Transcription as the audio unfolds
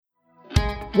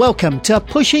Welcome to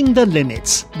Pushing the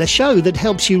Limits, the show that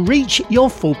helps you reach your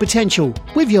full potential,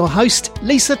 with your host,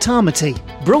 Lisa Tamati.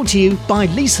 Brought to you by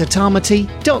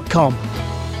lisatamati.com.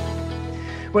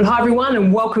 Well, hi everyone,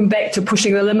 and welcome back to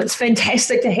Pushing the Limits.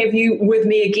 Fantastic to have you with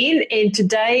me again. And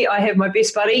today I have my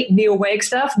best buddy, Neil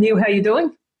Wagstaff. Neil, how are you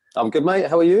doing? I'm good, mate.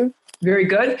 How are you? Very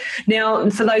good. Now,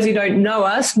 for those who don't know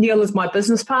us, Neil is my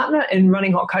business partner in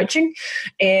Running Hot Coaching,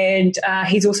 and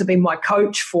he's also been my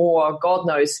coach for, God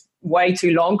knows, way too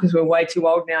long, because we're way too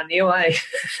old now, Neil, eh?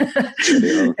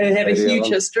 And have a huge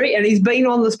history. And he's been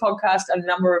on this podcast a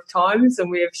number of times,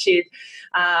 and we have shared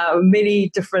many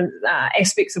different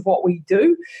aspects of what we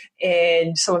do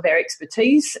and some of our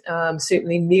expertise.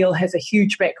 Certainly Neil has a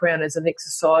huge background as an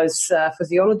exercise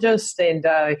physiologist and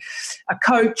a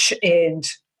coach, and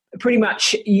pretty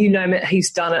much, you name it, he's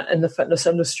done it in the fitness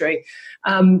industry.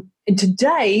 And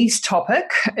today's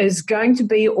topic is going to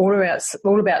be all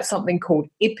about something called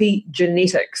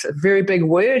epigenetics, a very big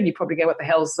word, and you probably go, what the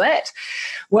hell is that?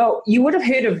 Well, you would have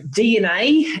heard of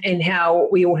DNA and how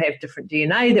we all have different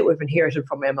DNA that we've inherited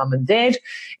from our mum and dad,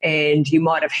 and you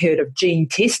might have heard of gene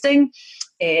testing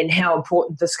and how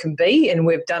important this can be. And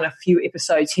we've done a few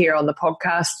episodes here on the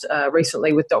podcast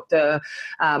recently with Dr.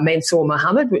 Mansoor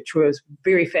Mohammed, which was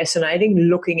very fascinating,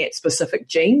 looking at specific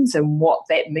genes and what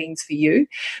that means for you.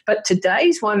 But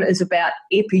today's one is about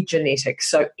epigenetics.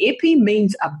 So epi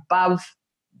means above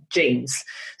genes.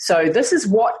 So this is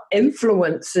what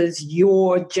influences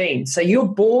your genes. So you're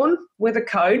born with a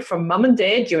code from mum and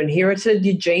dad. You inherited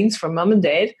your genes from mum and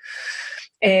dad.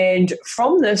 And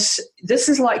from this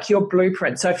is like your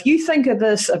blueprint. So if you think of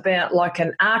this about like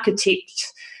an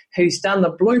architect who's done the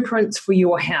blueprints for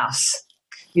your house,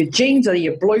 your genes are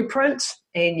your blueprint,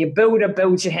 and your builder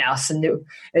builds your house. And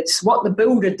it's what the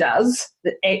builder does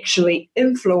that actually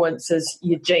influences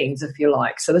your genes, if you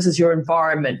like. So this is your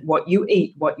environment, what you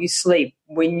eat, what you sleep,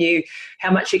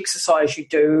 how much exercise you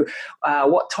do,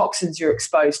 what toxins you're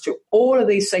exposed to. All of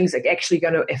these things are actually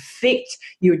going to affect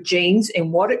your genes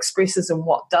and what expresses and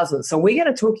what doesn't. So we're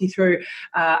going to talk you through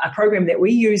a program that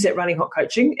we use at Running Hot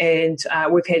Coaching, and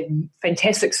we've had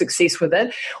fantastic success with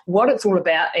it, what it's all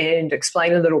about, and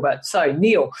explain a little bit. So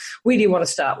Neil, where do you want to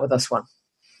start with this one?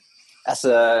 That's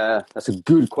a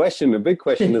good question, a big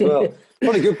question as well.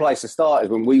 Probably a good place to start is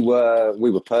when we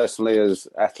were personally as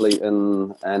athlete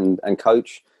and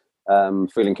coach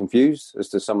feeling confused as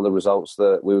to some of the results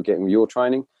that we were getting with your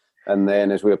training, and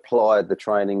then as we applied the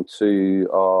training to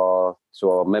our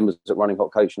members at Running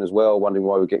Hot Coaching as well, wondering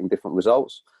why we're getting different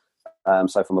results.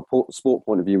 So from a sport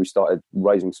point of view, we started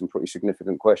raising some pretty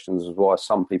significant questions as why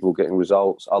some people were getting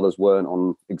results, others weren't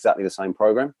on exactly the same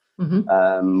program.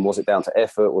 Mm-hmm. Was it down to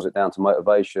effort? Was it down to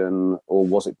motivation? Or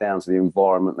was it down to the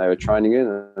environment they were training in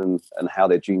and how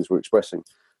their genes were expressing?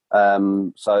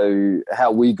 So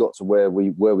how we got to where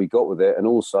we got with it, and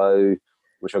also,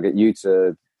 which I'll get you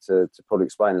to probably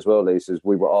explain as well, Lisa, is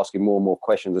we were asking more and more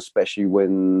questions, especially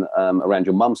when around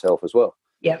your mum's health as well.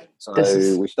 Yeah. So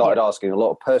we started asking a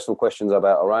lot of personal questions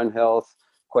about our own health,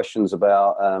 questions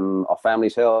about our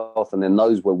family's health, and then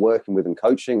those we're working with and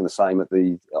coaching. And the same at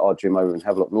our gym over in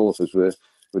Havelock North, as we're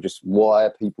just, why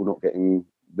are people not getting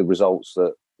the results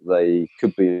that they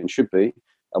could be and should be,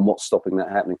 and what's stopping that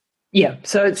happening? Yeah.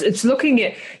 So it's looking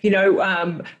at,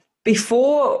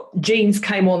 before genes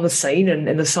came on the scene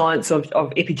and the science of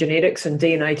epigenetics and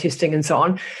DNA testing and so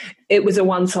on, it was a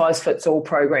one-size-fits-all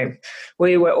program.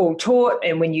 We were all taught,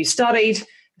 and when you studied,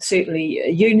 certainly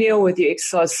you, Neil, with your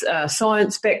exercise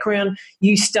science background,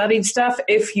 you studied stuff.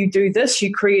 If you do this,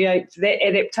 you create that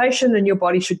adaptation, and your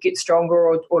body should get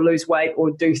stronger or lose weight or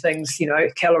do things,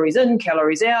 calories in,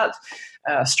 calories out.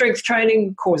 Strength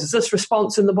training causes this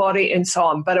response in the body and so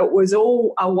on. But it was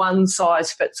all a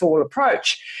one-size-fits-all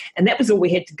approach, and that was all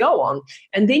we had to go on.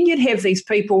 And then you'd have these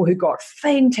people who got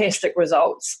fantastic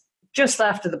results just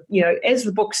after as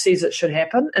the book says it should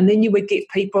happen, and then you would get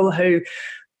people who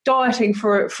dieting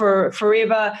for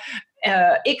forever,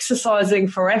 exercising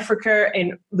for Africa,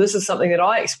 and this is something that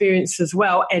I experienced as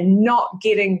well, and not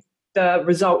getting the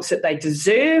results that they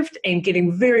deserved, and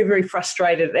getting very, very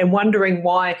frustrated and wondering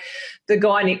why the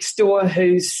guy next door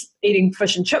who's eating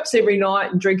fish and chips every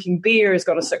night and drinking beer has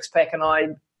got a six-pack, and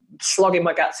I'm slogging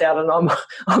my guts out and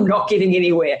I'm not getting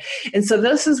anywhere. And so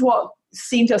this is what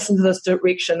sent us into this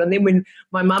direction. And then when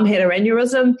my mum had her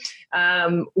aneurysm,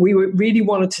 we really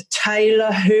wanted to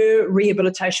tailor her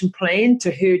rehabilitation plan to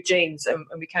her genes, and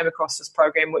we came across this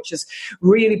program, which has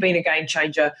really been a game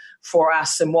changer for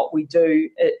us and what we do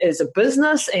as a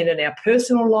business and in our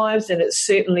personal lives. And it's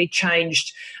certainly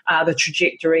changed the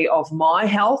trajectory of my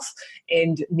health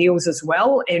and Neil's as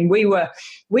well. And we were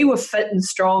fit and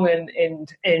strong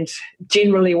and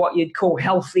generally what you'd call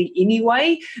healthy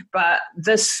anyway. But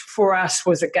this for us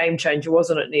was a game changer,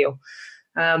 wasn't it, Neil?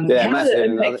 How did it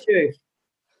impact you?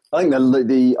 I think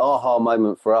the aha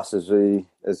moment for us as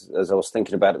I was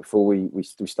thinking about it before we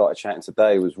started chatting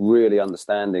today was really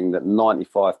understanding that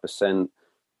 95%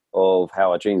 of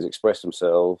how our genes express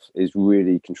themselves is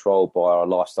really controlled by our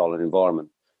lifestyle and environment.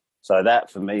 So that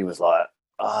for me was like,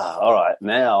 all right,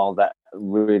 now that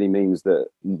really means that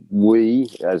we,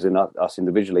 as in us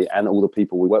individually, and all the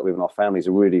people we work with in our families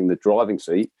are really in the driving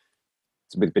seat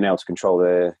to being able to control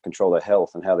their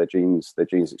health and how their genes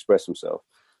express themselves.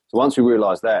 So once we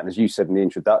realised that, and as you said in the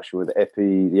introduction, with the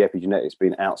epigenetics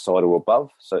being outside or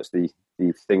above, so it's the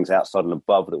things outside and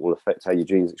above that will affect how your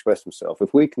genes express themselves.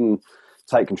 If we can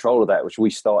take control of that, which we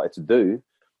started to do,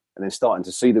 and then starting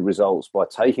to see the results by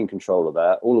taking control of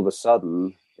that, all of a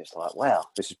sudden it's like, wow,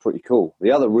 this is pretty cool.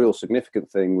 The other real significant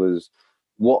thing was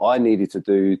what I needed to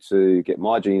do to get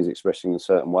my genes expressing in a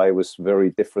certain way was very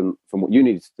different from what you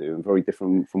needed to do, and very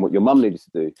different from what your mum needed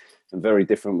to do, and very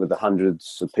different with the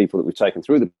hundreds of people that we've taken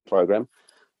through the program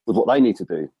with what they need to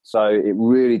do. So it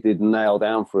really did nail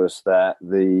down for us that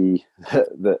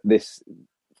this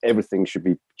everything should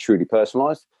be truly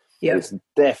personalised. Yep. It's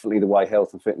definitely the way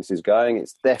health and fitness is going.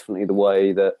 It's definitely the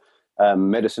way that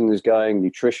medicine is going,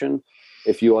 nutrition.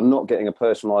 If you are not getting a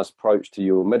personalised approach to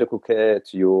your medical care,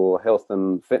 to your health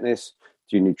and fitness,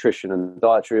 to your nutrition and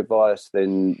dietary advice,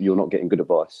 then you're not getting good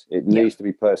advice. It needs to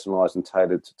be personalised and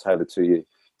tailored to you.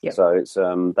 Yep. So it's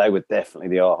they were definitely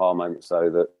the aha moments, so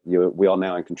that we are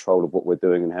now in control of what we're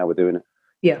doing and how we're doing it.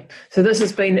 Yeah. So this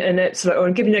has been,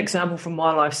 I'll give you an example from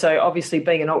my life. So obviously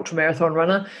being an ultramarathon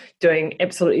runner, doing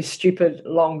absolutely stupid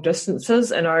long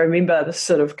distances. And I remember this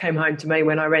sort of came home to me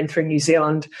when I ran through New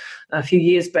Zealand a few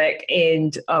years back,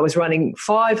 and I was running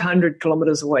 500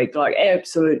 kilometres a week, like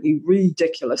absolutely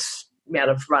ridiculous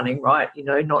amount of running, right?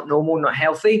 Not normal, not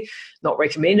healthy, not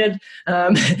recommended.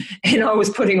 And I was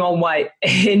putting on weight,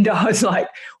 and I was like,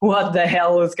 what the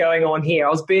hell is going on here? I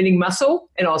was burning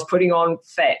muscle and I was putting on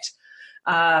fat.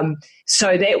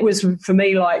 So that was for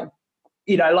me like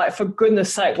for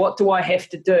goodness sake, what do I have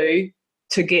to do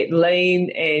to get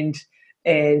lean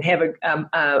and have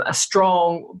a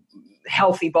strong,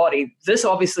 healthy body? This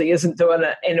obviously isn't doing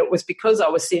it. And it was because I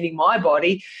was sending my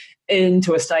body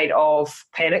into a state of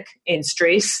panic and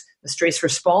stress, the stress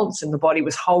response, and the body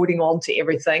was holding on to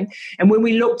everything. And when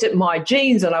we looked at my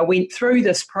genes and I went through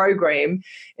this program,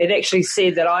 it actually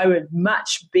said that I would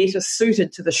much better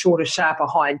suited to the shorter, sharper,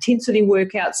 high-intensity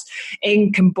workouts,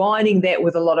 and combining that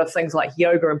with a lot of things like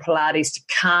yoga and Pilates to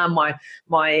calm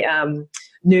my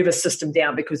nervous system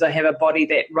down, because I have a body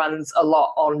that runs a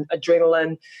lot on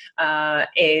adrenaline,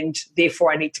 and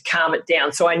therefore I need to calm it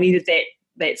down. So I needed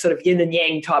that sort of yin and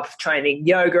yang type of training,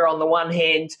 yoga on the one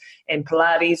hand and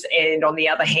Pilates, and on the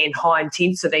other hand, high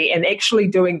intensity. And actually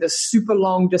doing the super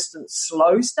long distance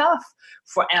slow stuff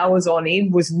for hours on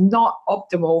end was not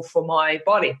optimal for my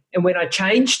body. And when I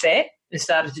changed that and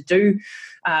started to do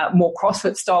more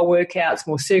CrossFit style workouts,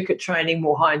 more circuit training,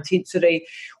 more high intensity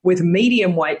with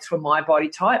medium weights for my body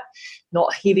type,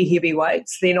 not heavy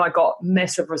weights, then I got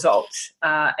massive results.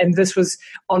 And this was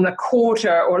on a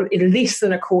quarter or less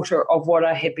than a quarter of what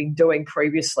I had been doing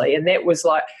previously. And that was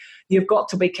like, you've got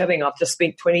to be kidding. I've just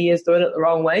spent 20 years doing it the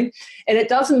wrong way. And it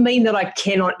doesn't mean that I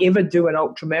cannot ever do an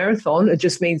ultramarathon. It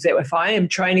just means that if I am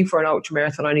training for an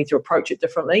ultramarathon, I need to approach it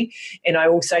differently. And I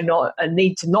also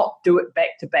need to not do it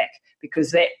back to back,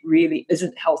 because that really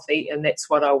isn't healthy. And that's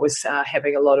what I was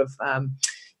having a lot of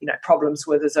problems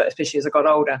with, especially as I got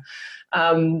older.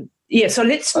 So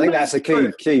let's. I think that's a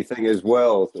key thing as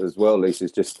well, Lisa.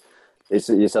 Is just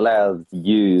it's allowed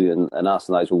you and us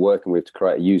and those we're working with to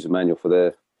create a user manual for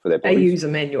their bodies. A user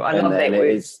manual. I love that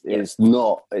word. It's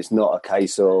not a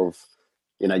case of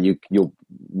you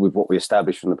with what we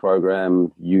established from the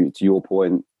program. To your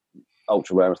point,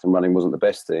 ultra marathon running wasn't the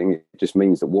best thing. It just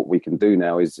means that what we can do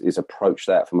now is approach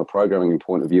that from a programming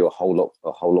point of view a whole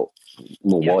lot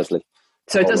more wisely.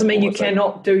 So it doesn't mean you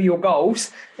cannot do your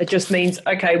goals. It just means,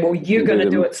 okay, well, you're going to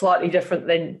do it slightly different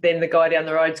than the guy down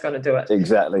the road's going to do it.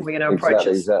 Exactly. We're going to approach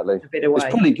it a better way. It's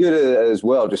probably good as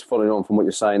well, just following on from what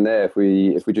you're saying there, if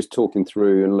we're just talking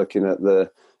through and looking at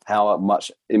how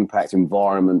much impact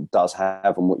environment does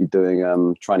have on what you're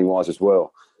doing training-wise as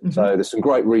well. Mm-hmm. So there's some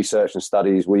great research and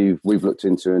studies we've looked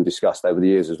into and discussed over the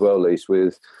years as well, Lise,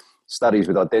 with studies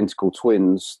with identical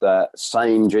twins that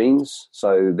same genes,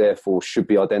 so therefore should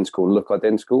be identical and look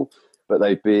identical, but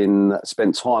they've been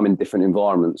spent time in different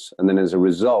environments, and then as a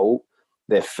result,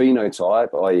 their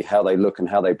phenotype, i.e. how they look and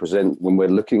how they present when we're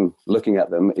looking at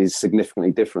them, is significantly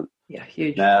different. Yeah,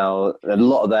 huge. Now, a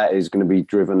lot of that is going to be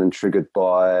driven and triggered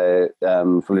by,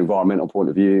 from an environmental point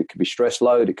of view, it could be stress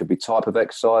load, it could be type of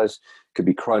exercise, it could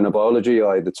be chronobiology,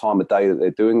 i.e. the time of day that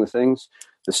they're doing the things,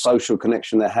 the social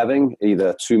connection they're having,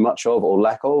 either too much of or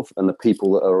lack of, and the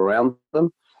people that are around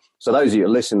them. So those of you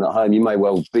listening at home, you may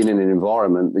well have been in an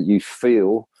environment that you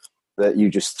feel that you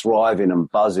just thrive in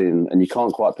and buzz in, and you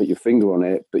can't quite put your finger on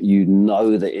it, but you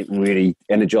know that it really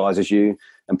energizes you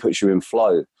and puts you in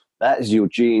flow. That is your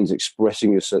genes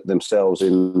expressing themselves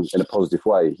in a positive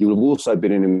way. You will have also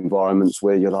been in environments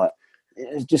where you're like,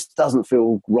 it just doesn't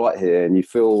feel right here, and you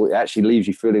feel it actually leaves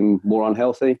you feeling more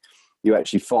unhealthy. You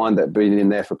actually find that being in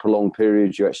there for prolonged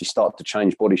periods, you actually start to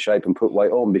change body shape and put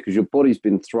weight on because your body's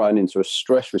been thrown into a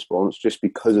stress response just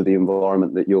because of the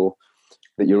environment that you're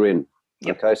in.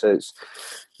 Yep. Okay, so it's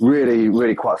really,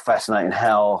 really quite fascinating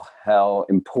how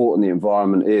important the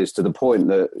environment is, to the point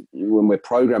that when we're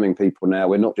programming people now,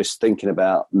 we're not just thinking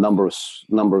about number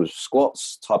of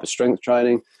squats, type of strength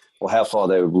training, or how far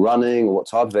they're running, or what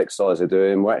type of exercise they're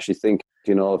doing. We're actually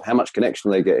thinking of how much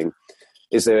connection they're getting.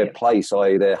 Is there a place,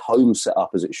 i.e. their home set up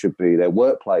as it should be, their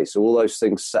workplace, all those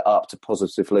things set up to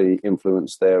positively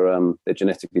influence their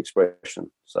genetic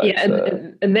expression. So yeah,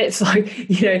 and that's like,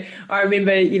 I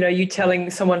remember, you telling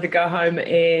someone to go home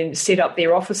and set up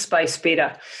their office space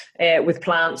better with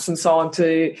plants and so on,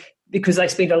 because they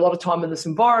spend a lot of time in this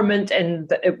environment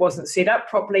and it wasn't set up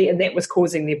properly, and that was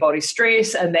causing their body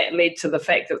stress, and that led to the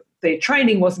fact that their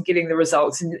training wasn't getting the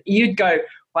results. And you'd go,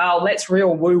 wow, that's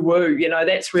real woo-woo,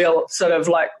 that's real sort of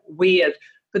like weird.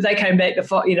 But they came back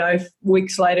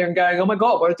weeks later and going, oh my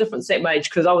God, what a difference that made,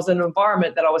 because I was in an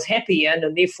environment that I was happy in,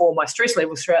 and therefore my stress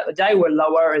levels throughout the day were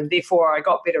lower, and therefore I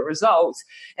got better results,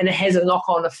 and it has a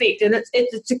knock-on effect. And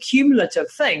it's a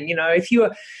cumulative thing. If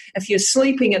you're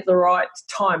sleeping at the right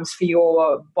times for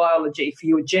your biology, for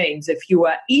your genes, if you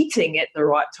are eating at the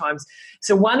right times.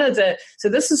 So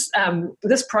this is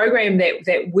this program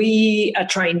that we are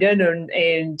trained in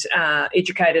and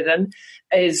educated in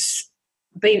is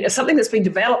something that's been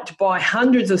developed by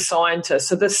hundreds of scientists.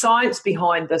 So the science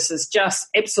behind this is just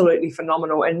absolutely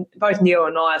phenomenal. And both Neil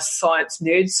and I are science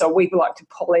nerds, so we like to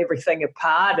pull everything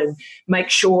apart and make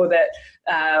sure that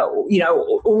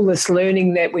all this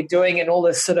learning that we're doing and all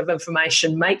this sort of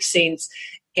information makes sense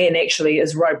and actually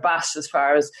is robust as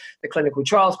far as the clinical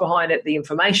trials behind it, the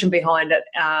information behind it,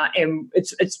 and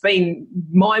it's been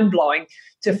mind-blowing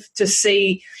to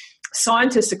see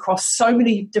scientists across so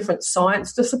many different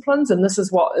science disciplines. And this is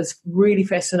what is really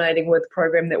fascinating with the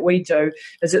program that we do,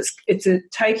 is it's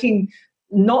taking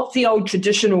not the old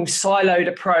traditional siloed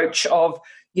approach of,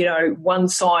 one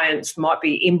science might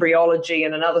be embryology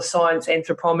and another science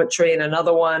anthropometry and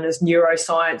another one is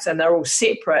neuroscience, and they're all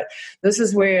separate. This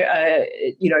is where,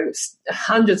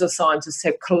 hundreds of scientists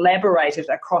have collaborated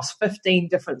across 15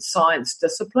 different science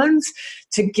disciplines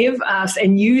to give us,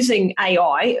 and using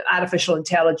AI, artificial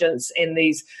intelligence, and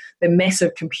the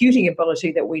massive computing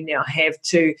ability that we now have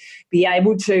to be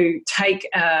able to take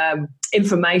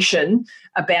information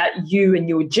about you and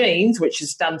your genes, which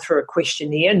is done through a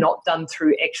questionnaire, not done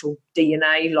through actual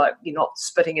DNA, like you're not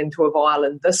spitting into a vial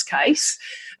in this case.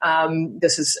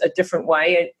 This is a different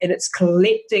way, and it's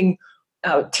collecting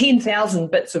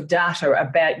 10,000 bits of data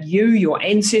about you, your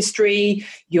ancestry,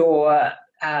 your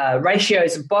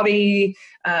ratios of body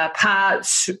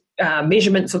parts,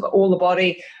 measurements of all the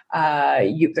body,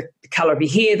 the colour of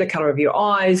your hair, the colour of your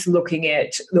eyes, looking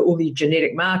at all the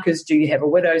genetic markers. Do you have a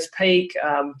widow's peak?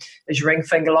 Is your ring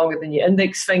finger longer than your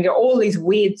index finger? All these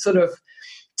weird sort of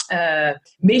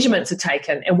measurements are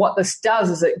taken. And what this does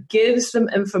is it gives them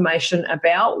information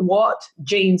about what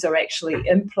genes are actually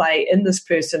in play in this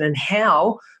person and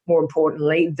how, more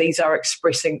importantly, these are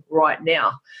expressing right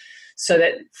now. So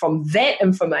that from that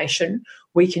information,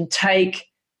 we can take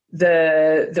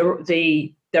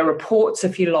the reports,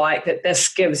 if you like, that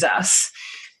this gives us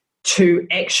to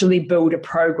actually build a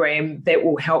program that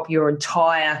will help your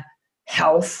entire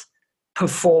health,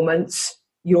 performance,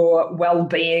 your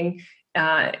well-being,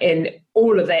 and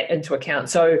all of that into account.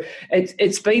 So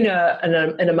it's been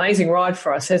an amazing ride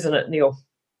for us, hasn't it, Neil?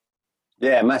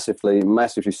 Yeah, massively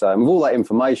so. And with all that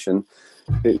information,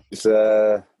 it's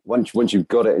once you've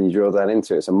got it and you drill down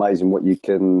into it, it's amazing what you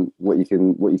can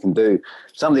do.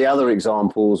 Some of the other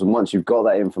examples, and once you've got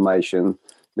that information,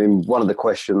 I mean, one of the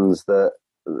questions that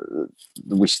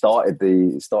we started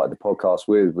the podcast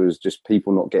with was just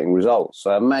people not getting results.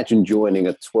 So imagine joining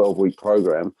a 12-week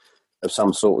program of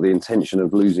some sort with the intention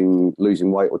of losing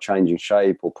weight or changing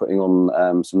shape or putting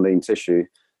on some lean tissue,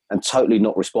 and totally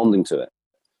not responding to it.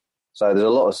 So there's a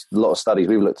lot of studies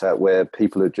we've looked at where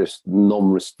people are just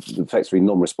effectively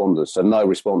non-responders, so no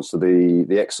response to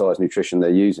the exercise nutrition they're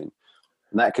using.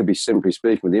 And that could be, simply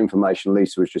speaking, with the information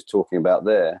Lisa was just talking about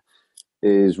there,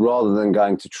 is rather than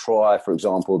going to try, for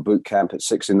example, a boot camp at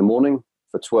 6 a.m.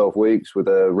 for 12 weeks with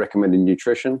a recommended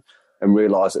nutrition, and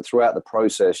realise that throughout the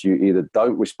process you either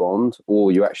don't respond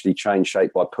or you actually change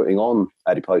shape by putting on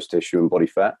adipose tissue and body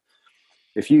fat.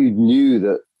 If you knew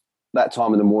that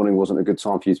time in the morning wasn't a good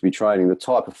time for you to be training, the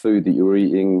type of food that you were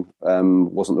eating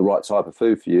wasn't the right type of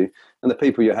food for you, and the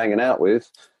people you're hanging out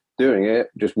with doing it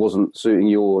just wasn't suiting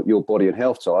your body and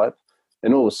health type,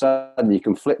 then all of a sudden you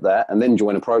can flip that and then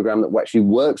join a program that actually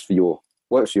works for your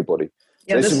body.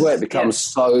 Yeah, so this is where it becomes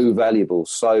so valuable.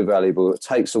 It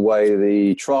takes away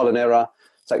the trial and error,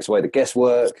 takes away the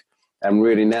guesswork, and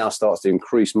really now starts to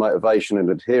increase motivation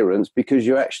and adherence because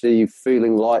you're actually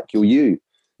feeling like you're you.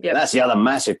 Yep. And that's the other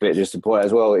massive bit, just to point out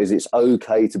as well, is it's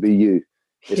okay to be you.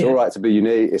 It's all right to be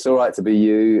unique. It's all right to be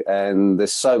you. And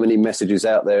there's so many messages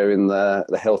out there in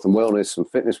the health and wellness and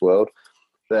fitness world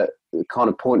that kind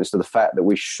of point us to the fact that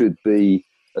we should be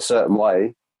a certain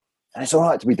way. And it's all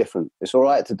right to be different. It's all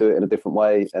right to do it in a different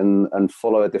way and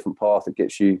follow a different path that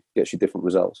gets you different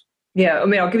results. Yeah, I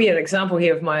mean, I'll give you an example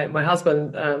here of my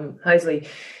husband, Hazley.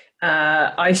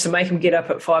 I used to make him get up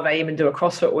at 5 a.m. and do a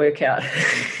CrossFit workout.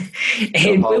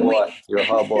 You're a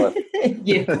hard wife.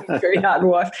 Yeah, very hard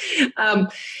wife.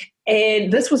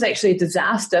 And this was actually a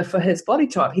disaster for his body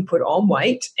type. He put on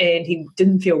weight and he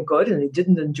didn't feel good and he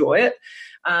didn't enjoy it.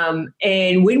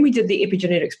 And when we did the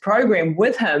epigenetics program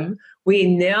with him, we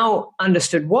now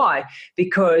understood why.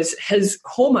 Because his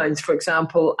hormones, for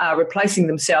example, are replacing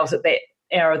themselves at that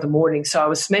hour of the morning. So I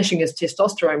was smashing his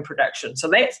testosterone production. So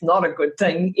that's not a good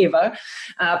thing ever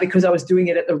because I was doing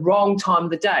it at the wrong time of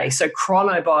the day. So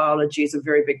chronobiology is a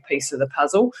very big piece of the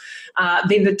puzzle.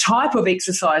 Then the type of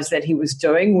exercise that he was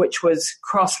doing, which was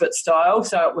CrossFit style.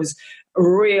 So it was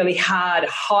really hard,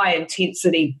 high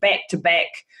intensity, back-to-back,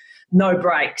 no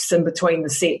breaks in between the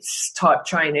sets type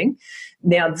training.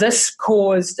 Now this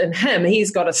caused in him, he's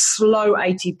got a slow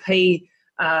ATP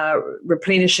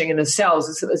replenishing in his cells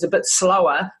is a bit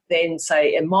slower than,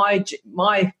 say, in my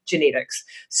genetics.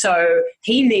 So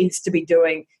he needs to be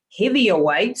doing heavier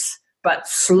weights but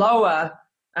slower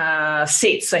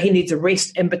sets. So he needs a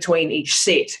rest in between each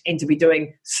set and to be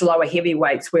doing slower heavy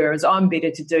weights, whereas I'm better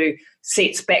to do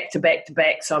sets back to back to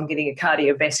back. So I'm getting a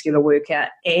cardiovascular workout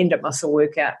and a muscle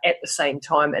workout at the same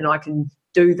time, and I can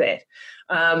do that.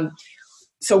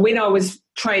 So when I was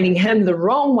training him the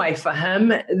wrong way for him,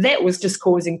 that was just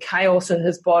causing chaos in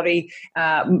his body,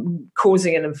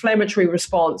 causing an inflammatory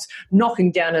response,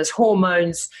 knocking down his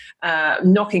hormones,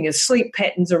 knocking his sleep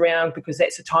patterns around, because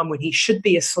that's the time when he should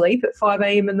be asleep at 5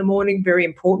 a.m. in the morning, very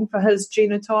important for his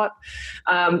genotype.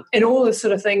 And all this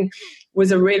sort of thing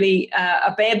was a really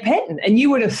a bad pattern. And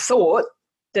you would have thought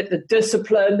that the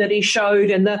discipline that he showed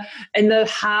and the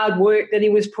hard work that he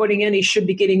was putting in, he should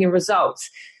be getting results.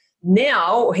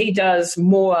 Now he does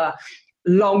more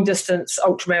long-distance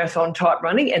ultramarathon type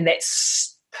running, and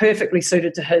that's perfectly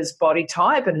suited to his body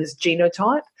type and his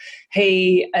genotype.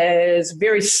 He is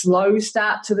very slow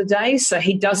start to the day, so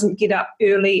he doesn't get up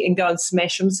early and go and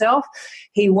smash himself.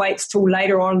 He waits till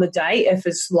later on in the day if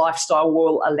his lifestyle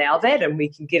will allow that, and we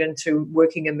can get into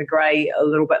working in the grey a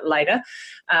little bit later.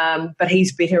 But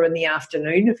he's better in the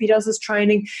afternoon if he does his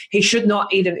training. He should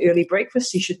not eat an early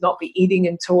breakfast. He should not be eating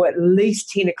until at least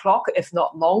 10 o'clock, if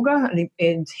not longer,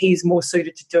 and he's more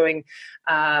suited to doing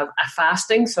a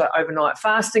fasting, so overnight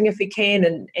fasting if he can,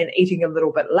 and eating a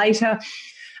little bit later.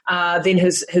 Then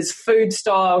his food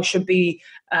style should be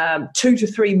 2 to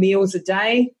 3 meals a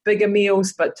day, bigger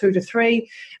meals, but 2 to 3.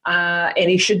 And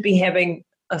he should be having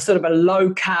a sort of a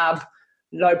low carb,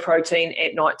 low protein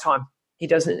at night time.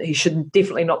 He should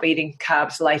definitely not be eating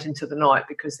carbs late into the night,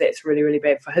 because that's really, really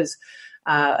bad for his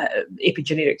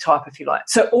epigenetic type, if you like.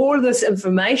 So all of this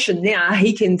information now,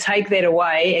 he can take that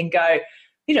away and go,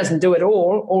 he doesn't do it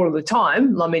all of the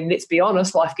time. I mean, let's be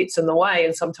honest, life gets in the way,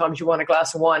 and sometimes you want a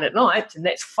glass of wine at night, and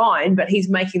that's fine, but he's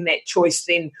making that choice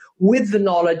then with the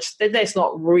knowledge that that's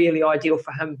not really ideal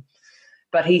for him.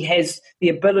 But he has the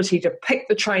ability to pick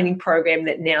the training program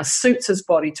that now suits his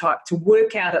body type, to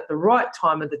work out at the right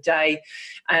time of the day,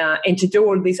 and to do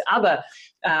all of these other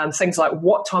things like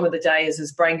what time of the day is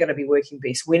his brain going to be working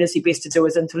best? When is he best to do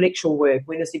his intellectual work?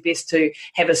 When is he best to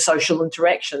have his social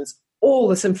interactions? All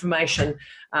this information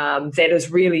that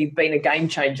has really been a game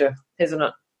changer, hasn't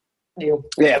it, Neil?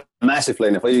 Yeah, massively.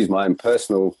 And if I use my own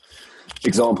personal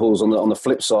examples, on the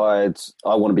flip side,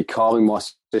 I want to be calming my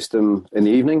system in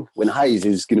the evening when Hayes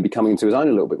is going to be coming into his own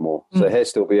a little bit more. So he'll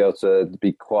still be able to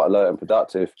be quite alert and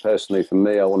productive. Personally, for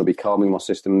me, I want to be calming my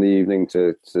system in the evening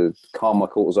to calm my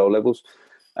cortisol levels.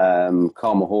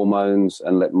 calm my hormones,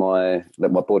 and let my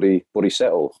body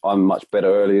settle. I'm much better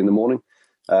early in the morning.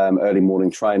 Early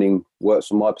morning training works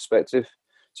from my perspective.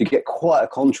 So you get quite a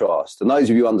contrast. And those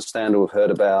of you who understand or have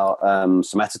heard about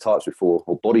somatotypes before,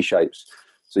 or body shapes.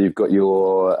 So you've got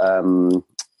your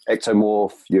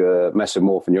ectomorph, your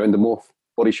mesomorph, and your endomorph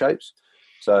body shapes.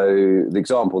 So the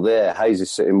example there, Hayes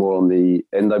is sitting more on the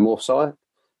endomorph side,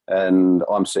 and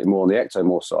I'm sitting more on the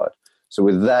ectomorph side. So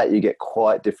with that, you get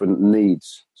quite different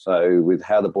needs. So with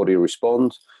how the body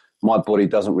responds, my body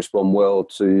doesn't respond well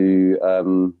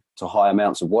to high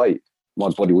amounts of weight. My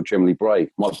body will generally break.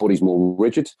 My body's more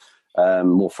rigid,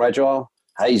 more fragile.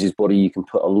 Hayes' body, you can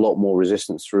put a lot more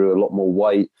resistance through, a lot more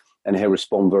weight, and he'll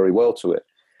respond very well to it.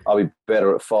 I'll be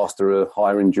better at faster,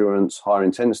 higher endurance, higher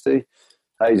intensity.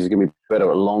 Hayes is going to be better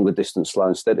at longer distance, slow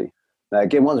and steady. Now,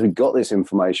 again, once we've got this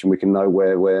information, we can know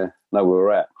where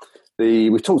we're at.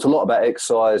 We've talked a lot about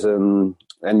exercise and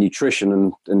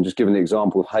nutrition, and just giving the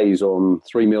example of Hayes on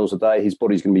 3 meals a day, his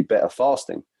body's going to be better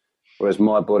fasting, whereas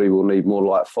my body will need more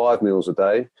like 5 meals a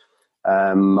day.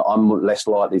 I'm less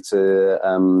likely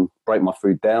to break my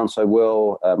food down so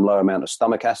well, lower amount of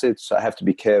stomach acid, so I have to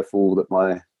be careful that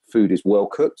my food is well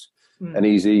cooked and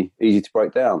easy to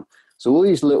break down. So all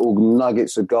these little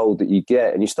nuggets of gold that you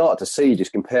get, and you start to see,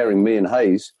 just comparing me and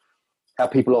Hayes, how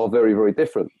people are very, very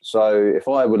different. So if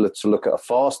I were to look at a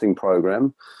fasting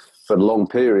program for long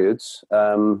periods,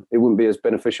 it wouldn't be as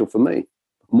beneficial for me.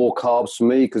 More carbs for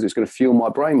me because it's going to fuel my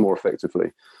brain more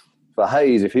effectively. For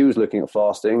Hayes, if he was looking at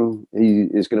fasting, he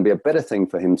is going to be a better thing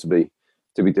for him to be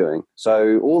doing.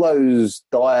 So all those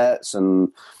diets and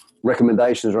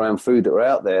recommendations around food that are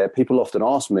out there, people often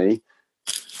ask me,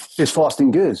 is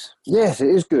fasting good? Yes, it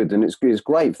is good, and it's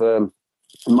great for, in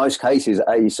most cases, at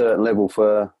a certain level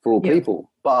for all people.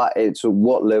 But it's at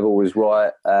what level is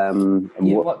right, and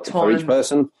what time for each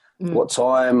person. What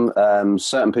time?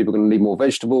 Certain people are going to need more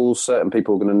vegetables. Certain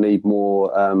people are going to need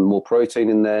more protein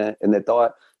in their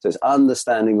diet. So it's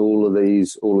understanding all of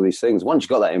these things. Once you've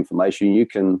got that information, you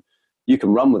can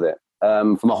run with it.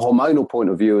 From a hormonal point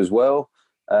of view as well,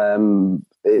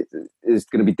 it is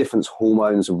going to be different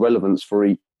hormones of relevance for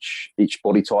each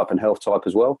body type and health type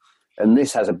as well. And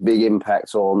this has a big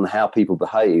impact on how people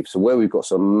behave. So where we've got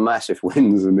some massive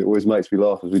wins, and it always makes me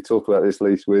laugh as we talk about this,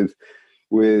 Lise, with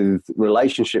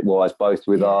relationship wise, both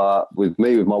with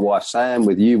me, with my wife Sam,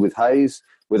 with you, with Hayes,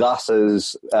 with us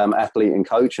as athlete and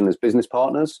coach and as business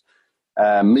partners,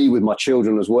 me with my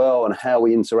children as well, and how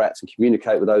we interact and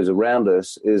communicate with those around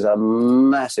us is a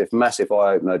massive, massive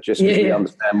eye-opener, just because we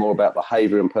understand more about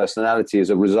behaviour and personality as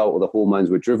a result of the hormones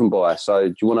we're driven by. So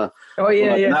do you want to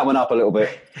open that one up a little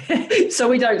bit? So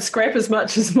we don't scrap as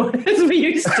much as we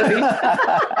used to.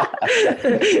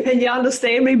 And you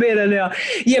understand me better now.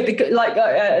 Yeah, because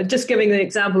just giving the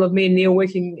example of me and Neil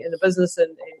working in the business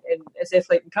and as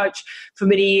athlete and coach for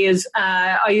many years,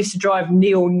 I used to drive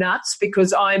Neil nuts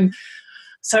because I'm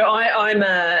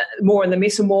more in the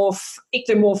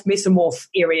ectomorph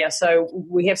area. So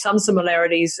we have some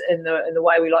similarities in the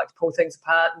way we like to pull things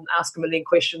apart and ask a million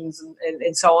questions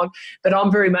and so on. But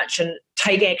I'm very much an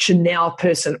take action now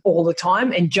person all the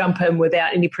time and jump in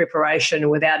without any preparation,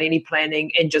 without any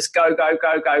planning, and just go,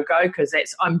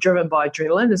 because I'm driven by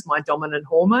adrenaline as my dominant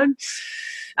hormone.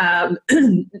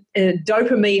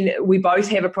 Dopamine, we both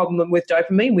have a problem with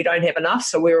dopamine. We don't have enough,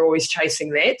 so we're always chasing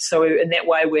that. So in that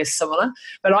way, we're similar.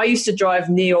 But I used to drive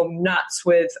Neil nuts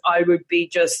I would be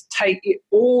just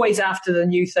always after the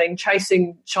new thing,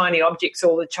 chasing shiny objects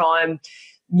all the time,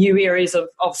 new areas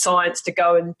of science to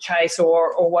go and chase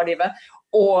or whatever.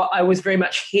 Or I was very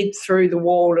much head through the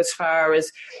wall as far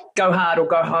as go hard or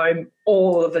go home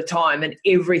all of the time in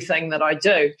everything that I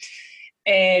do.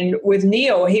 And with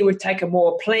Neil, he would take a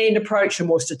more planned approach, a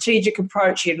more strategic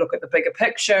approach. He'd look at the bigger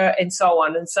picture and so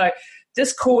on. And so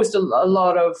this caused a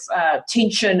lot of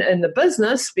tension in the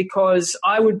business because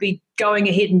I would be going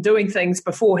ahead and doing things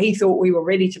before he thought we were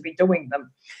ready to be doing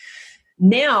them.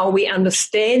 Now we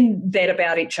understand that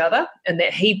about each other and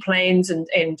that he plans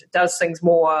and does things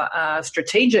more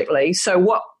strategically. So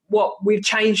what we've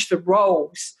changed the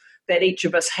roles that each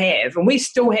of us have. And we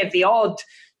still have the odd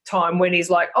time when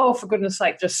he's like, oh, for goodness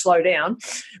sake, just slow down.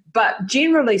 But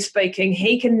generally speaking,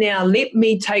 he can now let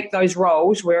me take those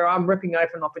roles where I'm ripping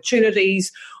open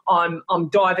opportunities. I'm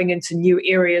diving into new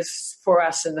areas for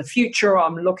us in the future.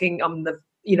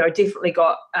 Definitely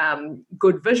got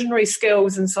good visionary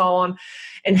skills and so on.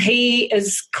 And he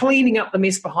is cleaning up the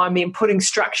mess behind me and putting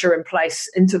structure in place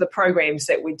into the programs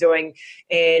that we're doing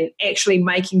and actually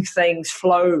making things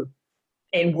flow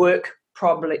and work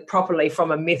properly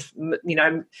from a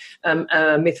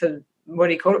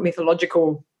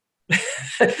methodological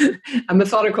a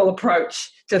methodical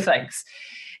approach to things.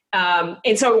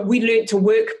 And so we learned to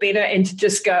work better and to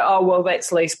just go, oh, well,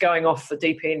 that's Lise going off the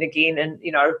deep end again. And,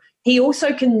 he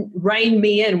also can rein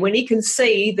me in when he can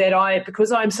see that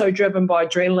because I'm so driven by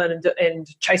adrenaline and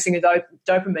chasing a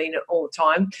dopamine all the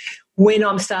time, when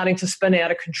I'm starting to spin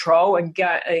out of control and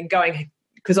going,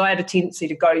 because I had a tendency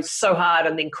to go so hard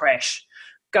and then crash,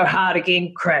 go hard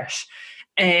again, crash.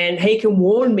 And he can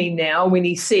warn me now when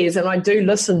he says, and I do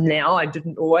listen now, I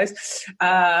didn't always,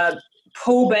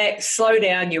 pull back, slow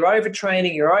down, you're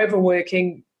overtraining, you're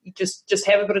overworking, you just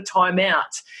have a bit of time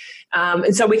out.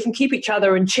 And so we can keep each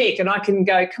other in check, and I can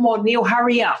go, come on, Neil,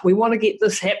 hurry up. We want to get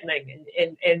this happening,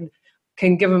 and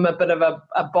can give him a bit of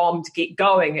a bomb to get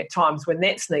going at times when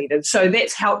that's needed. So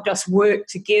that's helped us work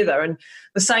together. And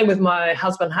the same with my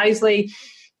husband, Hazley.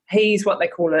 He's what they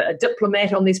call a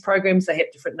diplomat on these programs. They have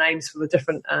different names for the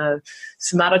different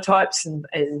somatotypes and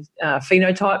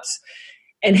phenotypes.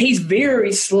 And he's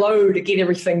very slow to get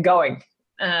everything going.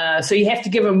 So you have to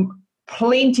give him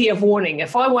plenty of warning.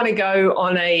 If I want to go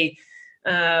on a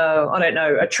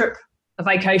trip, a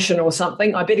vacation or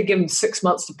something, I better give him 6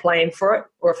 months to plan for it.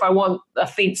 Or if I want a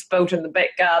fence built in the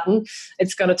back garden,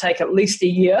 it's going to take at least a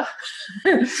year.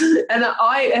 And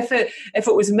if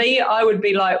it was me, I would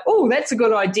be like, oh, that's a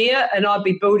good idea. And I'd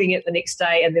be building it the next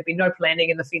day, and there'd be no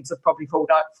planning, and the fence would probably fall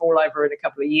over in a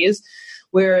couple of years.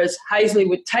 Whereas Hazley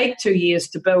would take 2 years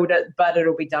to build it, but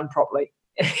it'll be done properly,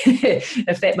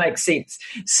 if that makes sense.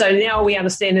 So now we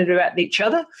understand it about each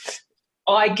other.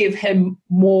 I give him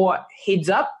more heads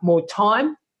up, more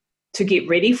time to get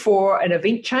ready for an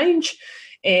event change.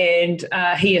 And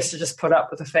he has to just put up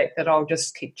with the fact that I'll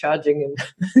just keep charging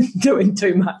and doing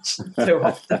too much too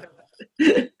often.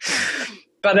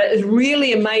 But it's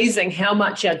really amazing how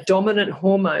much our dominant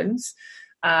hormones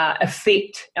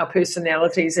affect our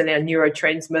personalities, and our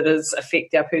neurotransmitters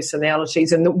affect our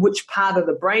personalities, and which part of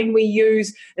the brain we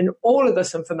use. And all of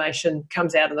this information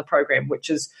comes out in the program, which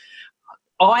is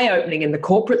eye-opening in the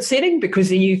corporate setting, because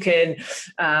then you can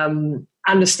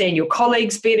understand your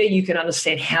colleagues better. You can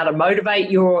understand how to motivate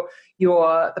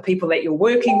the people that you're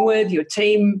working with, your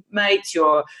teammates,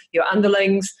 your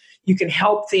underlings. You can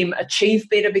help them achieve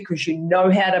better because you know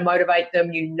how to motivate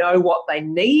them. You know what they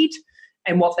need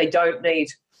and what they don't need,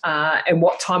 and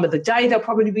what time of the day they'll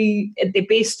probably be at their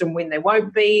best and when they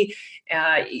won't be,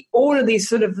 all of these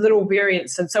sort of little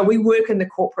variants. And so we work in the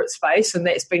corporate space, and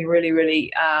that's been really,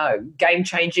 really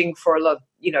game-changing for a lot of,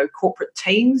 corporate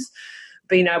teams,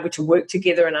 being able to work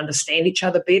together and understand each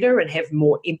other better and have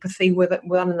more empathy with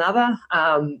one another.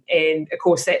 And, of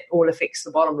course, that all affects the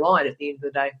bottom line at the end of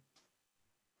the day.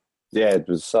 Yeah, it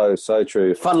was so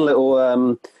true. Fun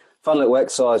little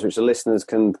exercise which the listeners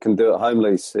can do at home,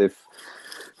 Lise. If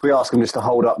we ask them just to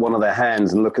hold up one of their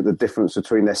hands and look at the difference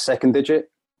between their second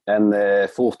digit and their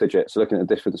fourth digit. So looking at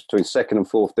the difference between second and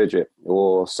fourth digit,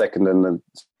 or second and the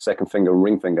second finger and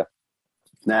ring finger.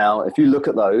 Now, if you look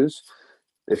at those,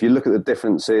 if you look at the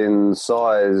difference in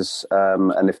size,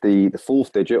 and if the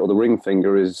fourth digit or the ring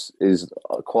finger is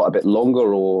quite a bit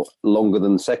longer or longer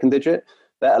than the second digit,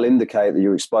 that'll indicate that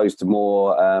you're exposed to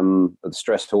more of the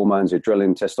stress hormones,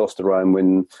 adrenaline, testosterone,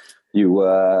 when you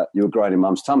were growing in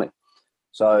mum's tummy.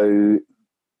 So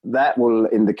that will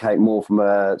indicate more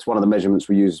it's one of the measurements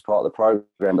we use as part of the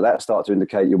program, but that starts to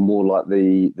indicate you're more like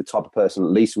the type of person that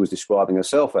Lisa was describing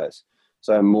herself as.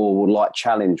 So more will like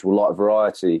challenge, will like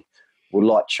variety, will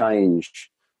like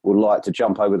change, will like to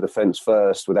jump over the fence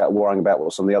first without worrying about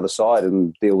what's on the other side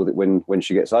and deal with it when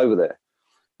she gets over there.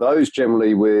 Those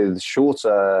generally with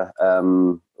shorter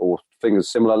or fingers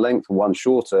similar length, one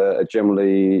shorter,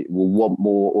 generally will want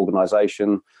more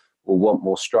organisation, will want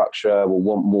more structure, will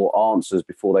want more answers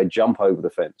before they jump over the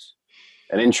fence.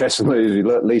 And interestingly,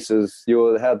 Lisa's,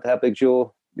 how big's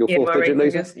your fourth digit,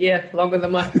 Lisa? Yeah, longer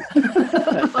than my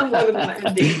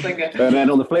index finger. And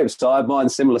then on the flip side,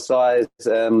 mine's similar size.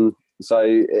 So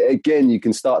again, you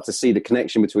can start to see the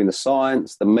connection between the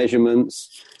science, the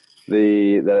measurements,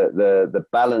 the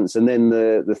balance, and then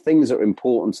the things that are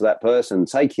important to that person.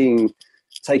 Taking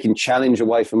challenge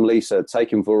away from Lisa,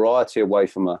 taking variety away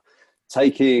from her,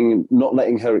 not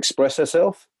letting her express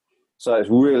herself. So it's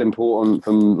really important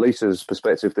from Lisa's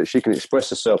perspective that she can express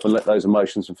herself and let those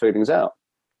emotions and feelings out.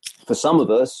 For some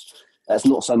of us, that's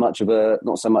not so much of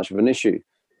an issue.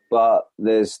 But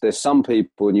there's some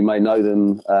people, and you may know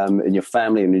them in your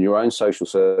family and in your own social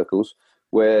circles,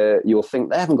 where you'll think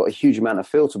they haven't got a huge amount of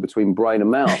filter between brain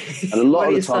and mouth. And a lot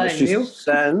of the time it's just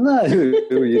saying, no,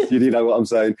 you know what I'm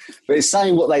saying. But it's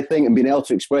saying what they think and being able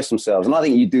to express themselves. And I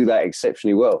think you do that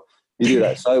exceptionally well. You do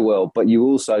that so well. But you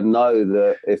also know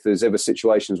that if there's ever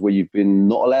situations where you've been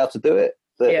not allowed to do it,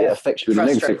 that it affects you in a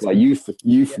negative way.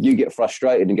 You get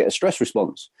frustrated and get a stress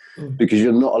response because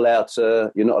you're not allowed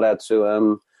to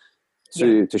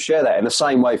share that. In the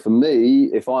same way for me,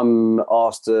 if I'm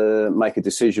asked to make a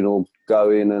decision or go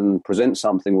in and present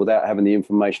something without having the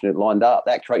information lined up,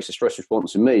 that creates a stress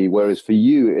response in me. Whereas for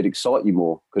you, it'd excite you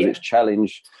more because it's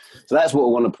challenge. So that's what I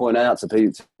want to point out to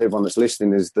people, to everyone that's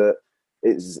listening, is that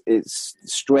it's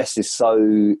stress is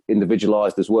so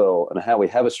individualized as well, and how we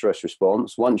have a stress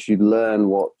response. Once you learn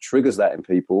what triggers that in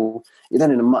people, you're then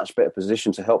in a much better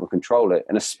position to help them control it.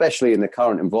 And especially in the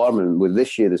current environment with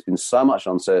this year, there's been so much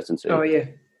uncertainty. Oh yeah.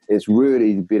 It's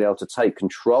really being able to take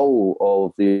control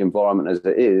of the environment as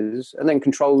it is, and then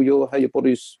control how your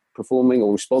body's performing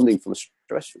or responding from a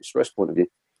stress point of view.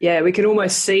 Yeah, we can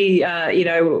almost see,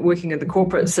 working in the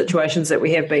corporate situations that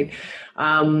we have been,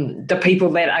 the people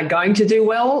that are going to do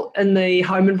well in the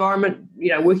home environment,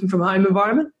 working from home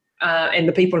environment, and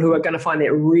the people who are going to find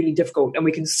that really difficult. And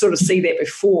we can sort of see that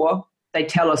before they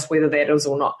tell us whether that is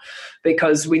or not,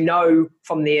 because we know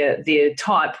from their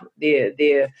type,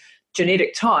 their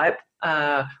genetic type,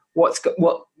 what's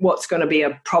going to be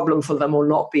a problem for them or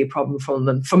not be a problem for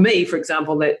them. For me, for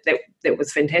example, that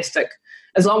was fantastic.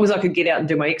 As long as I could get out and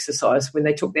do my exercise. When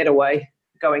they took that away,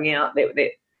 going out,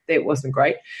 that wasn't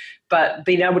great. But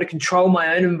being able to control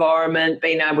my own environment,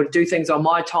 being able to do things on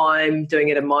my time, doing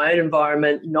it in my own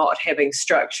environment, not having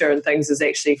structure and things is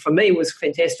actually, for me, was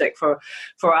fantastic. For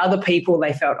other people,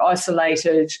 they felt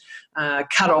isolated,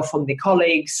 cut off from their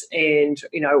colleagues, and,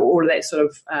 all of that sort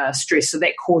of stress. So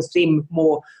that caused them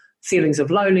more feelings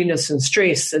of loneliness and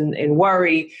stress and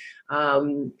worry.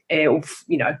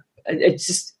 It's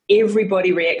just,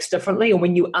 everybody reacts differently, and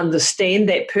when you understand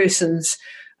that person's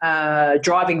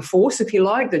driving force, if you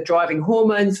like, the driving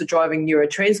hormones, the driving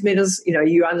neurotransmitters,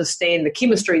 you understand the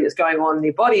chemistry that's going on in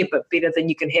their body a bit better, then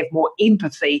you can have more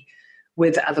empathy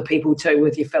with other people too,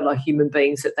 with your fellow human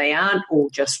beings, that they aren't all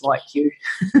just like you.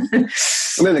 I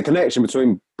mean, the connection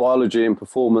between biology and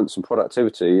performance and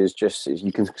productivity is just,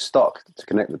 you can start to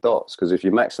connect the dots, because if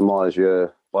you maximise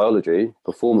your biology,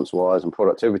 performance-wise and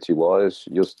productivity-wise,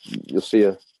 you'll see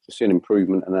an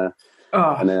improvement and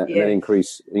an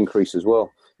increase as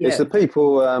well. Yeah. It's the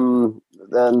people,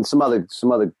 and some other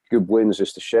good wins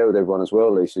just to share with everyone as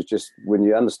well, Lisa, is just when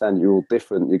you understand you're all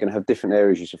different, you're going to have different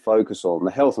areas you should focus on.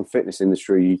 The health and fitness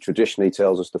industry traditionally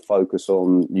tells us to focus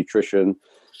on nutrition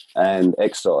and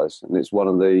exercise, and it's one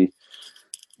of the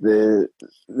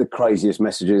craziest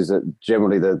messages that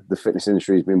generally the fitness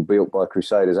industry has been built by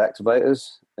crusaders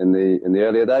activators in the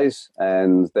earlier days,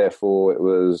 and therefore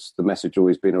the message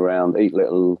always been around eat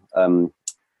little and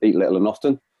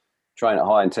often, train at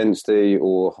high intensity,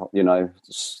 or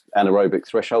anaerobic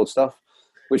threshold stuff,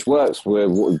 which works with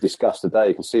what we've discussed today.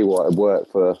 You can see why it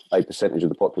worked for a percentage of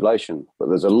the population, but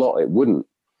there's a lot it wouldn't.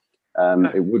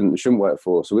 It shouldn't work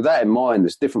for. So with that in mind,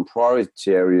 there's different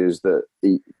priority areas that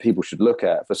people should look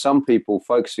at. For some people,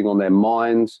 focusing on their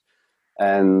minds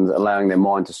and allowing their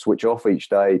mind to switch off each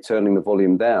day, turning the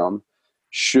volume down,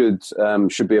 should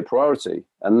be a priority.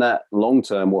 And that long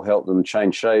term will help them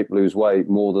change shape, lose weight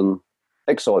more than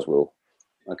exercise will.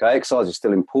 Okay, exercise is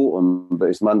still important, but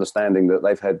it's an understanding that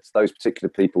they've had, those particular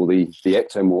people, the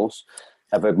ectomorphs,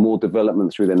 have had more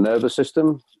development through their nervous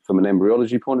system from an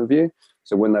embryology point of view.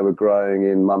 So when they were growing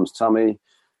in mum's tummy,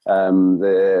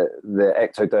 their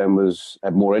ectoderm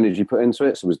had more energy put into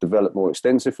it, so it was developed more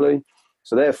extensively.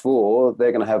 So therefore,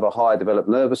 they're going to have a higher developed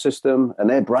nervous system, and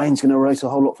their brain's going to race a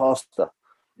whole lot faster.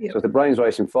 Yep. So if the brain's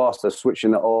racing faster,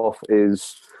 switching that off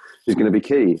is going to be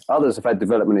key. Others have had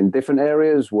development in different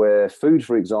areas where food,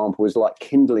 for example, is like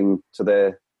kindling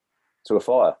to a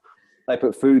fire. They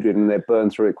put food in and they burn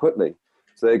through it quickly.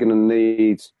 So they're going to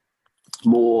need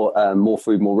more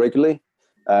food more regularly.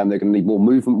 They're going to need more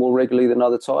movement more regularly than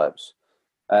other types.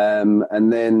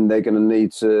 And then they're going to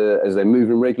need to, as they're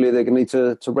moving regularly, they're going to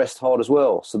need to rest hard as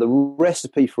well. So the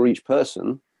recipe for each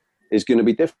person is going to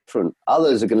be different.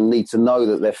 Others are going to need to know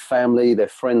that their family, their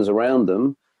friends around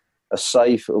them are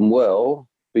safe and well,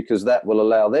 because that will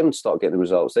allow them to start getting the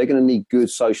results. They're going to need good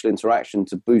social interaction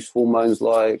to boost hormones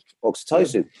like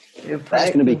oxytocin. Yeah.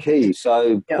 That's going to be key.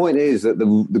 So the point is that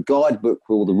the guidebook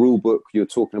or the rule book you're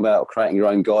talking about, creating your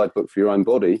own guidebook for your own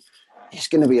body, it's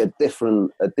going to be a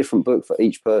different book for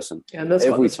each person. Yeah, and that's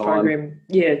every what this time. Program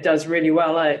does really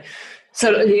well.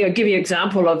 So I'll give you an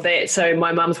example of that. So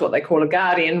my mum's what they call a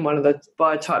guardian, one of the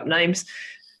biotype names.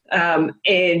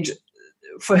 And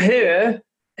for her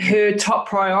top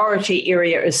priority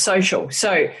area is social.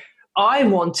 So I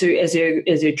want to, as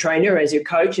a trainer, as a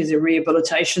coach, as a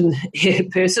rehabilitation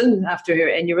person after her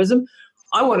aneurysm,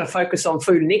 I want to focus on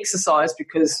food and exercise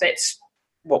because that's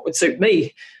what would suit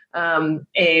me.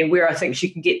 and where I think she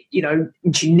can get,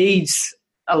 she needs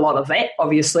a lot of that,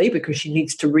 obviously, because she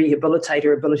needs to rehabilitate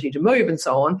her ability to move and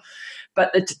so on.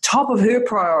 But at the top of her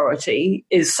priority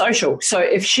is social. So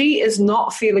if she is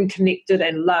not feeling connected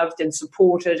and loved and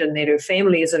supported and that her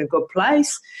family is in a good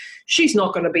place, she's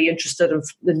not going to be interested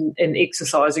in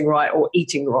exercising right or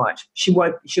eating right.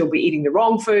 She'll be eating the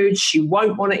wrong food. She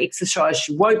won't want to exercise.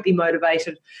 She won't be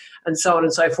motivated, and so on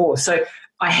and so forth. So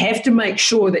I have to make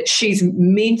sure that she's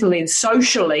mentally and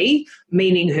socially,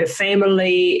 meaning her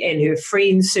family and her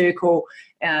friend circle,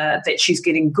 that she's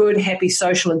getting good, happy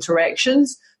social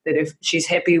interactions, that if she's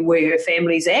happy where her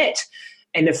family's at,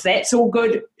 and if that's all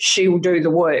good, she'll do the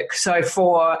work. So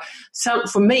for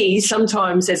me,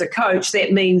 sometimes as a coach,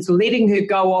 that means letting her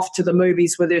go off to the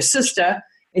movies with her sister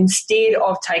instead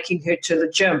of taking her to the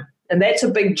gym. And that's a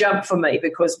big jump for me,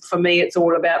 because for me it's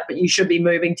all about, but you should be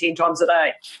moving 10 times a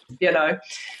day,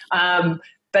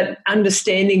 But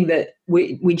understanding that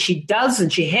when she does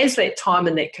and she has that time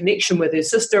and that connection with her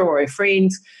sister or her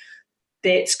friends,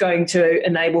 that's going to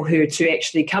enable her to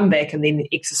actually come back and then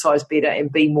exercise better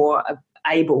and be more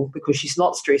able, because she's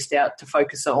not stressed out, to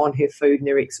focus on her food and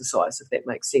her exercise, if that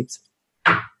makes sense.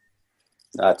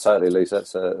 Totally, Lisa.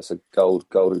 That's a gold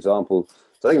example.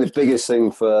 So I think the biggest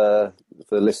thing for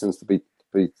the listeners to be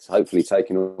hopefully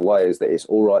taken away is that it's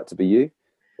all right to be you.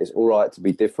 It's all right to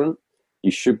be different.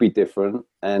 You should be different.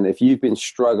 And if you've been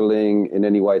struggling in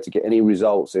any way to get any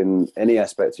results in any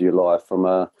aspect of your life, from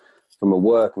a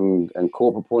work and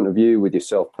corporate point of view, with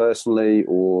yourself personally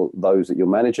or those that you're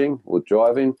managing or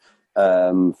driving,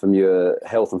 from your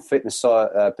health and fitness side,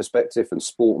 perspective and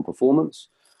sport and performance,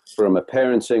 from a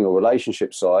parenting or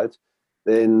relationship side,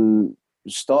 then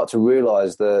start to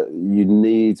realize that you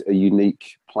need a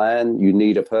unique plan, you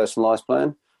need a personalized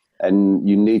plan, and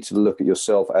you need to look at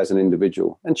yourself as an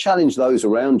individual and challenge those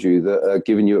around you that are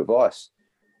giving you advice.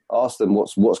 Ask them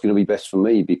what's going to be best for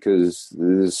me, because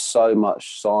there's so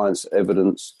much science,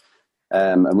 evidence,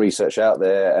 and research out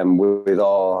there. And with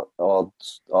our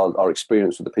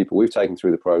experience with the people we've taken through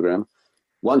the program,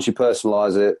 once you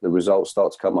personalize it, the results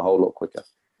start to come a whole lot quicker.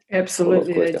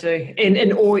 Absolutely, they do. And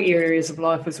in all areas of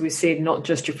life, as we said, not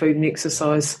just your food and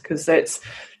exercise, because that's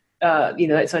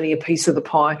that's only a piece of the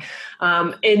pie.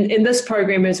 In this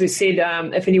program, as we said,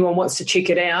 if anyone wants to check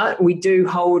it out, we do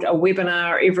hold a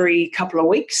webinar every couple of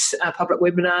weeks, a public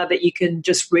webinar that you can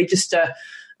just register,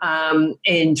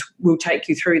 and we'll take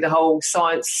you through the whole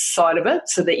science side of it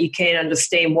so that you can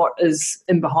understand what is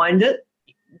in behind it,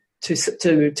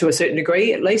 to a certain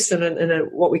degree, at least, in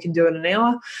what we can do in an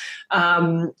hour,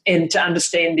 and to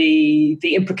understand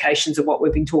the implications of what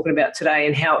we've been talking about today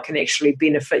and how it can actually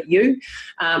benefit you.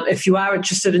 If you are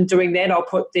interested in doing that, I'll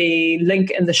put the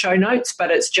link in the show notes, but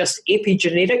it's just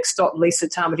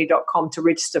epigenetics.lisatamati.com to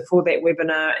register for that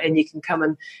webinar, and you can come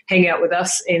and hang out with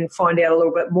us and find out a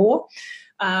little bit more.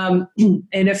 And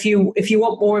if you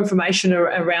want more information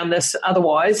around this,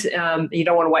 otherwise, you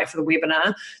don't want to wait for the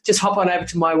webinar, just hop on over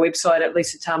to my website at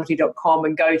lisatamati.com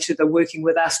and go to the Working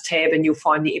With Us tab, and you'll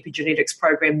find the epigenetics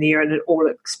program there, and it all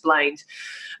explained.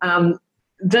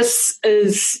 This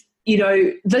is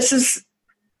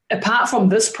apart from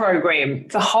this program,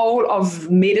 the whole of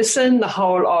medicine, the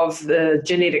whole of the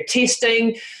genetic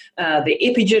testing, the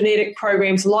epigenetic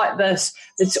programs like this,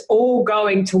 it's all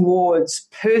going towards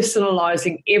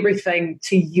personalizing everything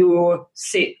to your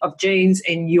set of genes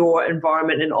and your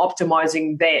environment and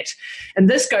optimizing that. And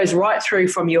this goes right through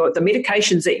from the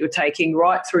medications that you're taking,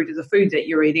 right through to the food that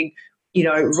you're eating,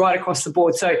 right across the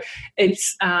board. So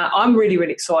it's I'm really,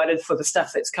 really excited for the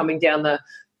stuff that's coming down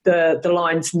the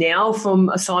lines now from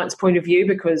a science point of view,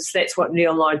 because that's what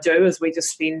Neil and I do, is we just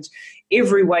spend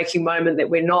every waking moment that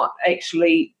we're not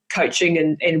actually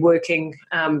coaching and working,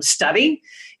 study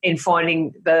and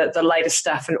finding the latest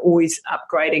stuff and always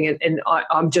upgrading. And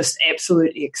I'm just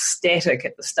absolutely ecstatic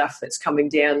at the stuff that's coming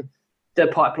down the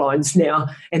pipelines now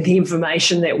and the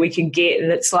information that we can get.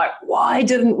 And it's like, why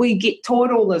didn't we get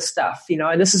taught all this stuff?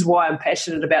 And this is why I'm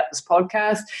passionate about this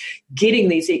podcast, getting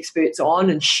these experts on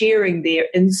and sharing their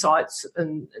insights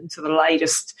into the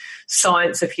latest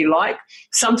science, if you like,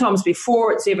 sometimes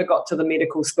before it's ever got to the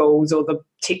medical schools or the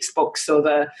textbooks or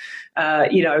the,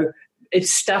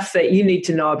 it's stuff that you need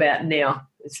to know about now.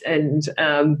 And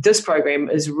this program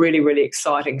is really, really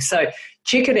exciting. So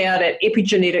check it out at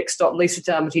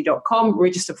epigenetics.lisatamati.com.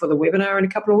 Register for the webinar in a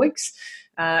couple of weeks.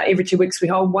 Every 2 weeks we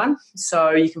hold one, so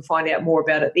you can find out more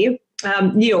about it there.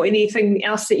 Neil, anything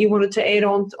else that you wanted to add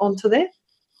on to that?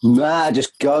 Nah,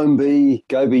 just go be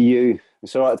you.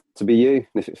 It's all right to be you.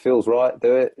 If it feels right,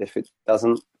 do it. If it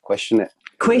doesn't, question it.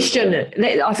 Question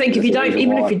it. I think if you don't,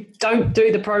 even if you don't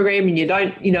do the program and you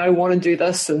don't, want to do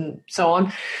this and so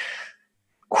on,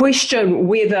 question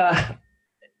whether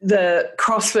the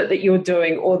CrossFit that you're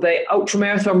doing or the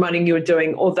ultramarathon running you're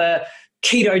doing or the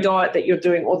keto diet that you're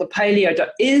doing or the paleo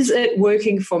diet, is it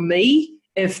working for me?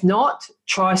 If not,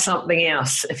 try something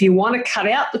else. If you want to cut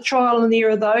out the trial and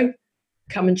error though,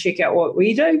 come and check out what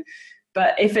we do.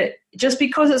 But just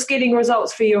because it's getting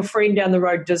results for your friend down the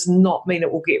road does not mean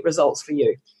it will get results for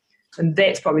you. And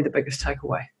that's probably the biggest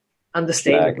takeaway.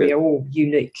 Understand that we are all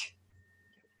unique.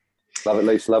 Love it,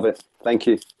 Lisa. Love it. Thank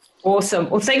you. Awesome.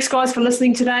 Well, thanks, guys, for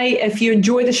listening today. If you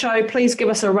enjoy the show, please give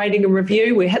us a rating and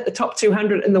review. We hit the top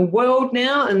 200 in the world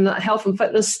now in the health and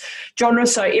fitness genre.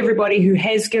 So everybody who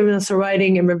has given us a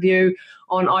rating and review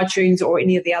on iTunes or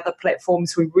any of the other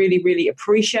platforms, we really, really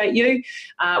appreciate you.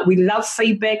 We love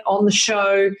feedback on the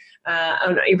show,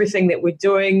 on everything that we're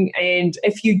doing. And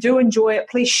if you do enjoy it,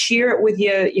 please share it with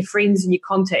your friends and your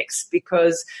contacts,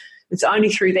 because it's only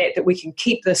through that we can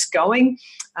keep this going.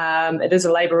 It is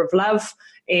a labor of love.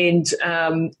 And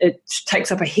it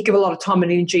takes up a heck of a lot of time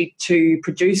and energy to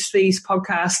produce these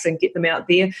podcasts and get them out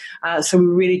there. So we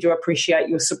really do appreciate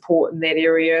your support in that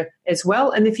area as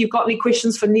well. And if you've got any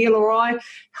questions for Neil or I,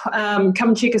 come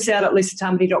and check us out at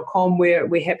lisatamati.com.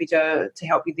 We're happy to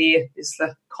help you there. There's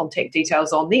the contact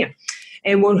details on there.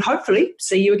 And we'll hopefully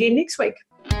see you again next week.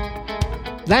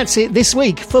 That's it this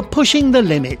week for Pushing the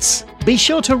Limits. Be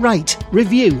sure to rate,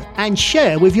 review and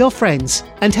share with your friends.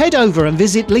 And head over and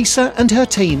visit Lisa and her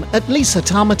team at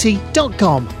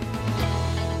lisatamati.com.